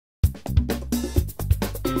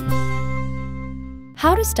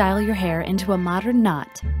How to style your hair into a modern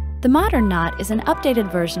knot. The modern knot is an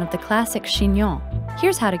updated version of the classic chignon.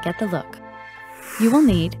 Here's how to get the look. You will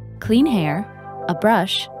need clean hair, a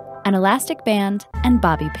brush, an elastic band, and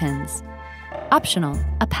bobby pins. Optional,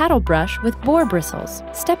 a paddle brush with boar bristles.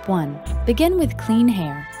 Step 1. Begin with clean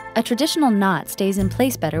hair. A traditional knot stays in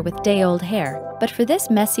place better with day-old hair, but for this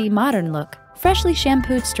messy, modern look, freshly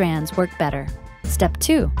shampooed strands work better. Step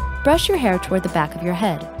 2. Brush your hair toward the back of your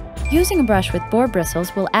head. Using a brush with boar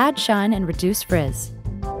bristles will add shine and reduce frizz.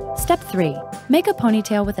 Step 3. Make a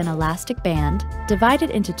ponytail with an elastic band, divide it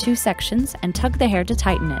into 2 sections, and tug the hair to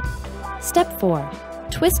tighten it. Step 4.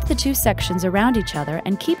 Twist the 2 sections around each other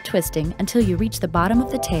and keep twisting until you reach the bottom of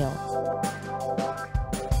the tail.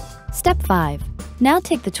 Step 5. Now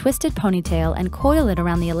take the twisted ponytail and coil it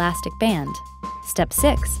around the elastic band. Step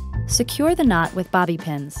 6. Secure the knot with bobby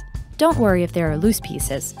pins. Don't worry if there are loose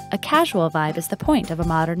pieces. A casual vibe is the point of a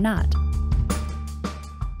modern knot.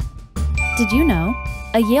 Did you know?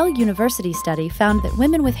 A Yale University study found that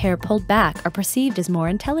women with hair pulled back are perceived as more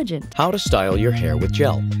intelligent. How to style your hair with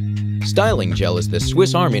gel. Styling gel is the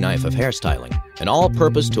Swiss Army knife of hairstyling, an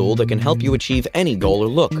all-purpose tool that can help you achieve any goal or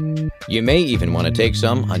look. You may even want to take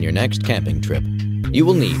some on your next camping trip. You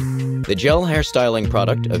will need the gel hairstyling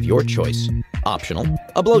product of your choice. Optional,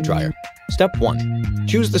 a blow dryer. Step 1.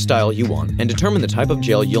 Choose the style you want and determine the type of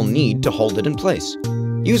gel you'll need to hold it in place.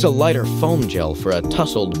 Use a lighter foam gel for a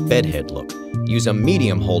tousled bedhead look. Use a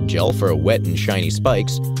medium hold gel for a wet and shiny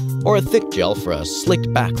spikes, or a thick gel for a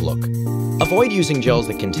slicked back look. Avoid using gels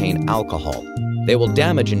that contain alcohol. They will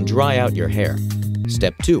damage and dry out your hair.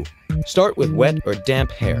 Step 2. Start with wet or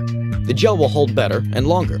damp hair. The gel will hold better and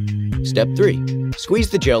longer. Step 3. Squeeze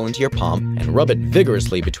the gel into your palm and rub it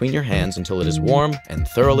vigorously between your hands until it is warm and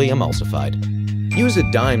thoroughly emulsified. Use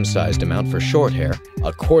a dime-sized amount for short hair,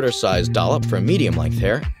 a quarter-sized dollop for medium-length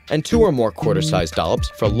hair, and 2 or more quarter-sized dollops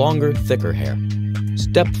for longer, thicker hair.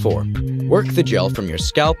 Step 4. Work the gel from your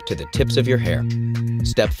scalp to the tips of your hair.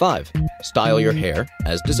 Step 5. Style your hair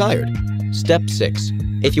as desired. Step 6.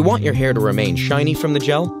 If you want your hair to remain shiny from the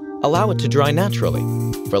gel, allow it to dry naturally.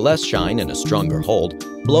 For less shine and a stronger hold,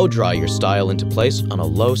 blow dry your style into place on a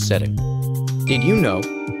low setting. Did you know?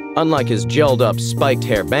 Unlike his gelled-up, spiked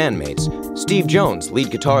hair bandmates, Steve Jones, lead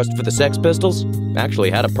guitarist for the Sex Pistols,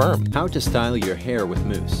 actually had a perm. How to style your hair with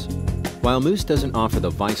mousse. While mousse doesn't offer the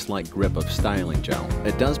vice-like grip of styling gel,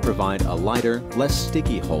 it does provide a lighter, less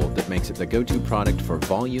sticky hold that makes it the go-to product for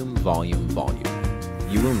volume.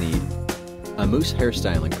 You will need a mousse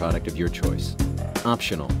hairstyling product of your choice.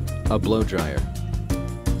 Optional, a blow dryer.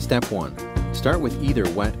 Step 1. Start with either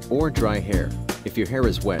wet or dry hair. If your hair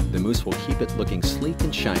is wet, the mousse will keep it looking sleek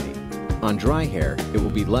and shiny. On dry hair, it will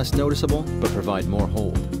be less noticeable but provide more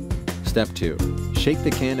hold. Step 2. Shake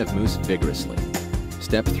the can of mousse vigorously.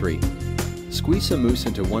 Step 3. Squeeze some mousse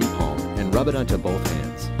into one palm and rub it onto both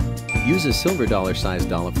hands. Use a silver dollar-sized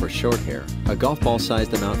dollop for short hair, a golf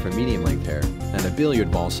ball-sized amount for medium-length hair, and a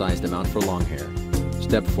billiard ball-sized amount for long hair.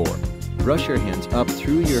 Step 4. Brush your hands up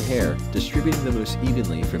through your hair, distributing the mousse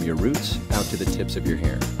evenly from your roots out to the tips of your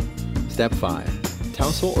hair. Step 5.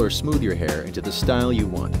 Tousle or smooth your hair into the style you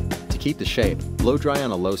want. To keep the shape, blow dry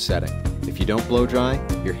on a low setting. If you don't blow dry,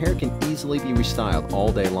 your hair can easily be restyled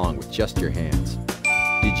all day long with just your hands.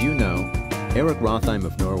 Did you know Erik Rothheim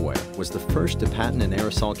of Norway was the first to patent an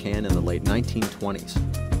aerosol can in the late 1920s.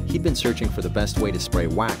 He'd been searching for the best way to spray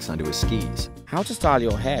wax onto his skis. How to style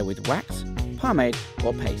your hair with wax, pomade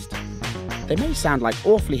or paste. They may sound like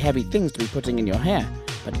awfully heavy things to be putting in your hair,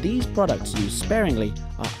 but these products used sparingly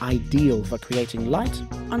are ideal for creating light,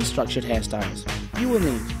 unstructured hairstyles. You will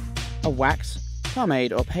need a wax,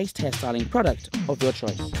 pomade or paste hairstyling product of your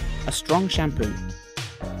choice, a strong shampoo.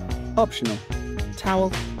 Optional,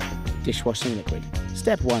 towel, dishwashing liquid.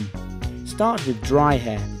 Step 1. Start with dry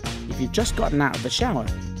hair. If you've just gotten out of the shower,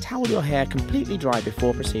 towel your hair completely dry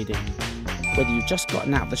before proceeding. Whether you've just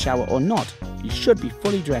gotten out of the shower or not, you should be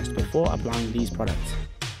fully dressed before applying these products.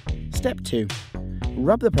 Step 2.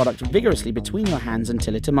 Rub the product vigorously between your hands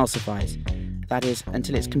until it emulsifies. That is,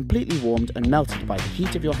 until it's completely warmed and melted by the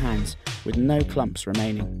heat of your hands with no clumps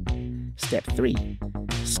remaining. Step 3.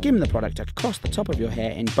 Skim the product across the top of your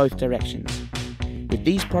hair in both directions. With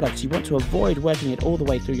these products, you want to avoid working it all the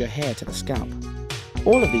way through your hair to the scalp.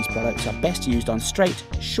 All of these products are best used on straight,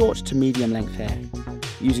 short to medium length hair.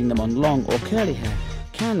 Using them on long or curly hair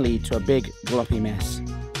can lead to a big, gloppy mess.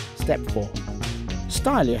 Step 4.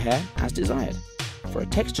 Style your hair as desired. For a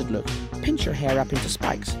textured look, pinch your hair up into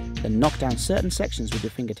spikes, then knock down certain sections with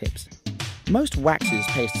your fingertips. Most waxes,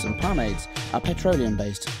 pastes and pomades are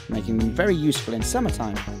petroleum-based, making them very useful in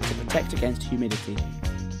summertime to protect against humidity.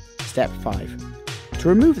 Step 5. To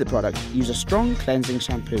remove the product, use a strong cleansing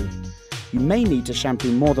shampoo. You may need to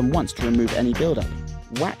shampoo more than once to remove any buildup.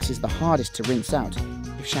 Wax is the hardest to rinse out.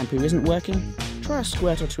 If shampoo isn't working, try a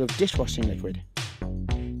squirt or two of dishwashing liquid.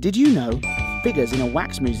 Did you know figures in a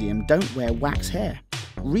wax museum don't wear wax hair?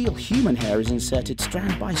 Real human hair is inserted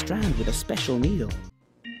strand by strand with a special needle.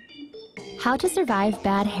 How to survive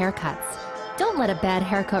bad haircuts. Don't let a bad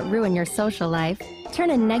haircut ruin your social life. Turn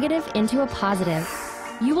a negative into a positive.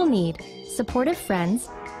 You will need supportive friends,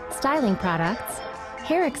 styling products,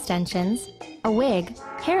 hair extensions, a wig,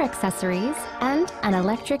 hair accessories, and an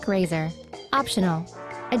electric razor. Optional,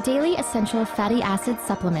 a daily essential fatty acid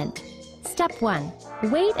supplement. Step 1.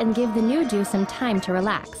 Wait and give the new do some time to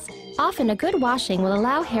relax. Often a good washing will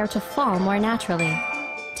allow hair to fall more naturally.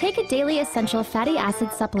 Take a daily essential fatty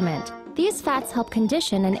acid supplement. These fats help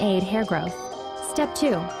condition and aid hair growth. Step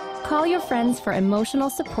 2. Call your friends for emotional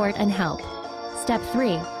support and help. Step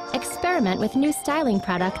 3. Experiment with new styling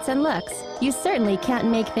products and looks. You certainly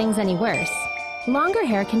can't make things any worse. Longer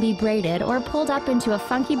hair can be braided or pulled up into a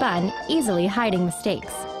funky bun, easily hiding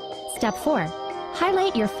mistakes. Step 4.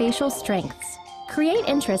 Highlight your facial strengths. Create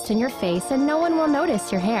interest in your face and no one will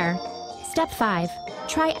notice your hair. Step 5.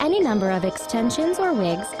 Try any number of extensions or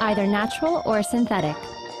wigs, either natural or synthetic.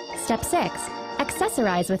 Step 6.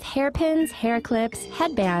 Accessorize with hairpins, hair clips,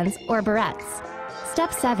 headbands, or barrettes.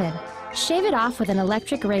 Step 7. Shave it off with an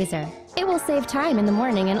electric razor. It will save time in the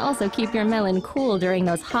morning and also keep your melon cool during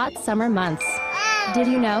those hot summer months. Did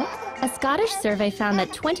you know? A Scottish survey found that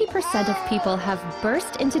 20% of people have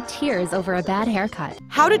burst into tears over a bad haircut.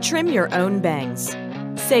 How to trim your own bangs.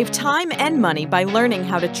 Save time and money by learning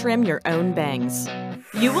how to trim your own bangs.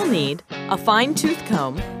 You will need a fine tooth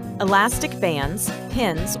comb, elastic bands,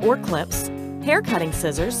 pins or clips, hair cutting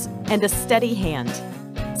scissors, and a steady hand.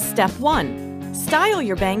 Step 1. Style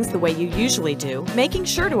your bangs the way you usually do, making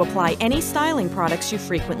sure to apply any styling products you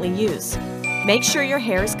frequently use. Make sure your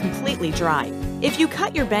hair is completely dry. If you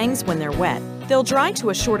cut your bangs when they're wet, they'll dry to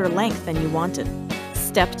a shorter length than you wanted.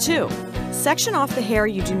 Step 2. Section off the hair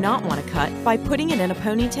you do not want to cut by putting it in a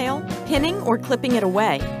ponytail, pinning or clipping it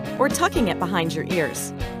away, or tucking it behind your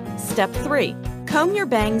ears. Step 3. Comb your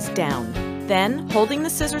bangs down. Then, holding the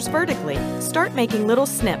scissors vertically, start making little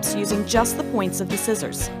snips using just the points of the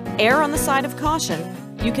scissors. Err on the side of caution.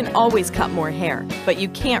 You can always cut more hair, but you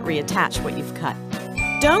can't reattach what you've cut.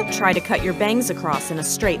 Don't try to cut your bangs across in a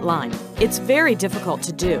straight line. It's very difficult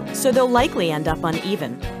to do, so they'll likely end up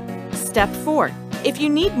uneven. Step 4. If you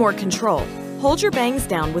need more control, hold your bangs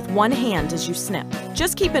down with one hand as you snip.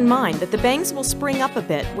 Just keep in mind that the bangs will spring up a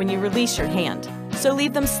bit when you release your hand, so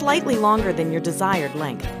leave them slightly longer than your desired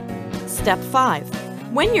length. Step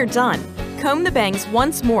 5. When you're done, comb the bangs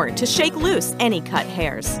once more to shake loose any cut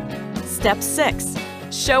hairs. Step 6.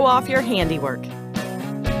 Show off your handiwork.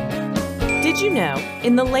 Did you know,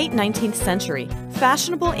 in the late 19th century,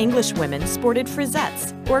 fashionable English women sported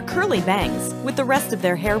frisettes, or curly bangs, with the rest of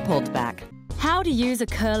their hair pulled back? How to use a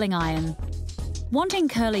curling iron. Wanting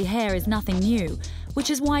curly hair is nothing new, which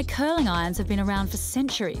is why curling irons have been around for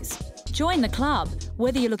centuries. Join the club,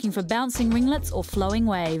 whether you're looking for bouncing ringlets or flowing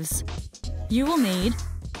waves. You will need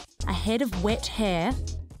a head of wet hair,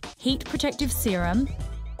 heat protective serum,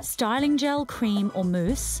 styling gel, cream or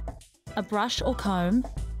mousse, a brush or comb,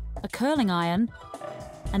 a curling iron,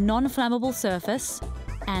 a non-flammable surface,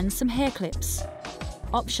 and some hair clips.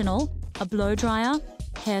 Optional, a blow dryer,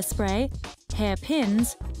 hairspray, hair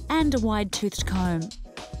pins, and a wide-toothed comb.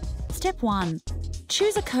 Step 1.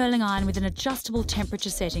 Choose a curling iron with an adjustable temperature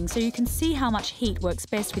setting so you can see how much heat works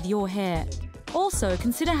best with your hair. Also,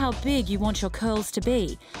 consider how big you want your curls to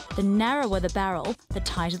be. The narrower the barrel, the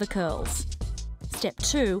tighter the curls. Step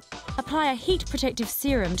 2. Apply a heat protective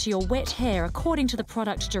serum to your wet hair according to the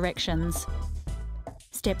product directions.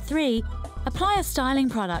 Step 3. Apply a styling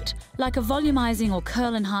product, like a volumizing or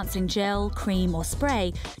curl-enhancing gel, cream or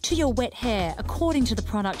spray, to your wet hair according to the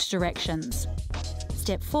product directions.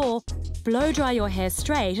 Step 4. Blow dry your hair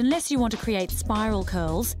straight unless you want to create spiral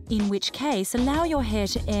curls, in which case allow your hair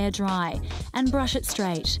to air dry and brush it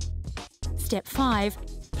straight. Step 5.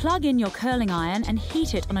 Plug in your curling iron and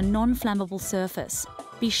heat it on a non-flammable surface.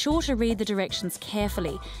 Be sure to read the directions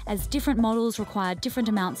carefully, as different models require different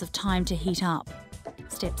amounts of time to heat up.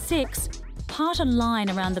 Step 6. Part a line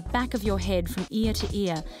around the back of your head from ear to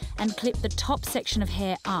ear and clip the top section of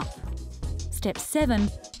hair up. Step 7.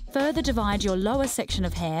 Further divide your lower section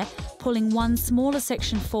of hair, pulling one smaller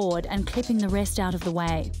section forward and clipping the rest out of the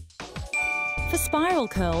way. For spiral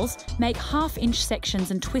curls, make half-inch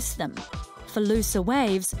sections and twist them. For looser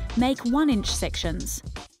waves, make 1-inch sections.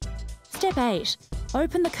 Step 8.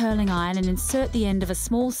 Open the curling iron and insert the end of a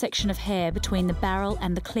small section of hair between the barrel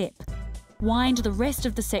and the clip. wind the rest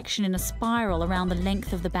of the section in a spiral around the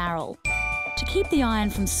length of the barrel. To keep the iron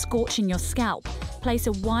from scorching your scalp, place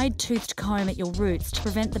a wide-toothed comb at your roots to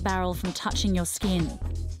prevent the barrel from touching your skin.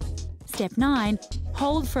 Step 9.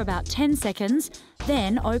 Hold for about 10 seconds,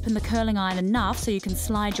 then open the curling iron enough so you can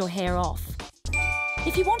slide your hair off.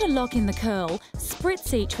 If you want to lock in the curl,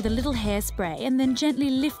 spritz each with a little hairspray and then gently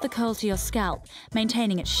lift the curl to your scalp,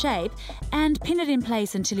 maintaining its shape, and pin it in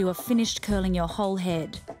place until you have finished curling your whole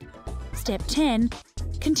head. Step 10.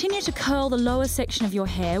 Continue to curl the lower section of your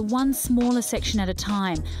hair one smaller section at a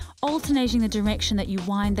time, alternating the direction that you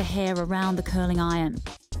wind the hair around the curling iron.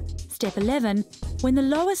 Step 11. When the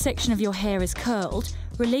lower section of your hair is curled,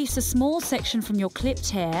 release a small section from your clipped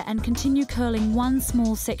hair and continue curling one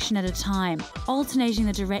small section at a time, alternating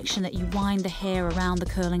the direction that you wind the hair around the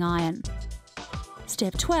curling iron.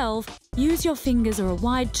 Step 12. Use your fingers or a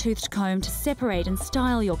wide-toothed comb to separate and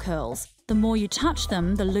style your curls. The more you touch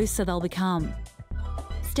them, the looser they'll become.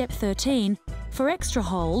 Step 13. For extra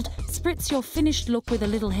hold, spritz your finished look with a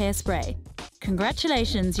little hairspray.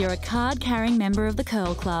 Congratulations, you're a card-carrying member of the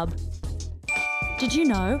Curl Club. Did you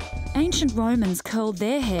know? Ancient Romans curled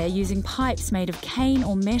their hair using pipes made of cane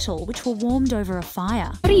or metal which were warmed over a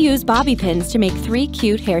fire. How to use bobby pins to make 3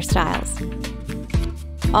 cute hairstyles.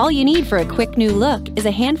 All you need for a quick new look is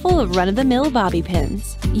a handful of run-of-the-mill bobby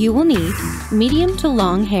pins. You will need medium to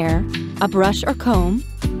long hair, a brush or comb,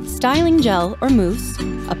 styling gel or mousse,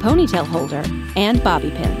 a ponytail holder, and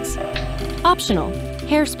bobby pins. Optional,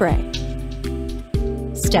 hairspray.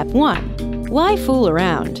 Step 1. Why fool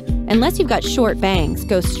around? Unless you've got short bangs,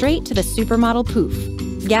 go straight to the supermodel poof.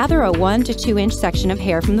 Gather a 1 to 2 inch section of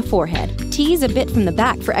hair from the forehead. Tease a bit from the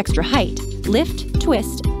back for extra height. Lift,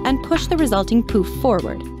 twist, and push the resulting poof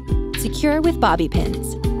forward. Secure with bobby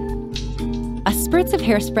pins. A spritz of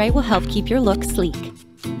hairspray will help keep your look sleek.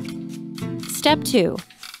 Step 2.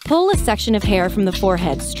 Pull a section of hair from the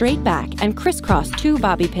forehead straight back and crisscross 2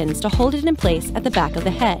 bobby pins to hold it in place at the back of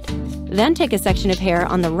the head. Then take a section of hair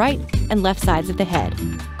on the right and left sides of the head.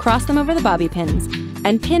 Cross them over the bobby pins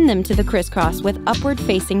and pin them to the crisscross with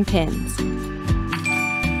upward-facing pins.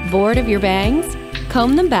 Bored of your bangs?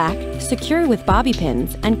 Comb them back, secure with bobby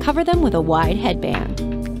pins, and cover them with a wide headband.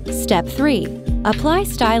 Step 3. Apply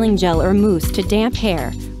styling gel or mousse to damp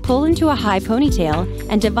hair, pull into a high ponytail,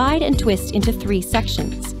 and divide and twist into 3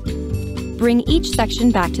 sections. Bring each section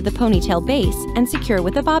back to the ponytail base and secure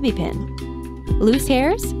with a bobby pin. Loose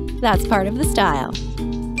hairs? That's part of the style.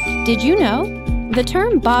 Did you know? The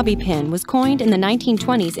term bobby pin was coined in the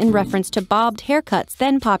 1920s in reference to bobbed haircuts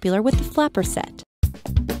then popular with the flapper set.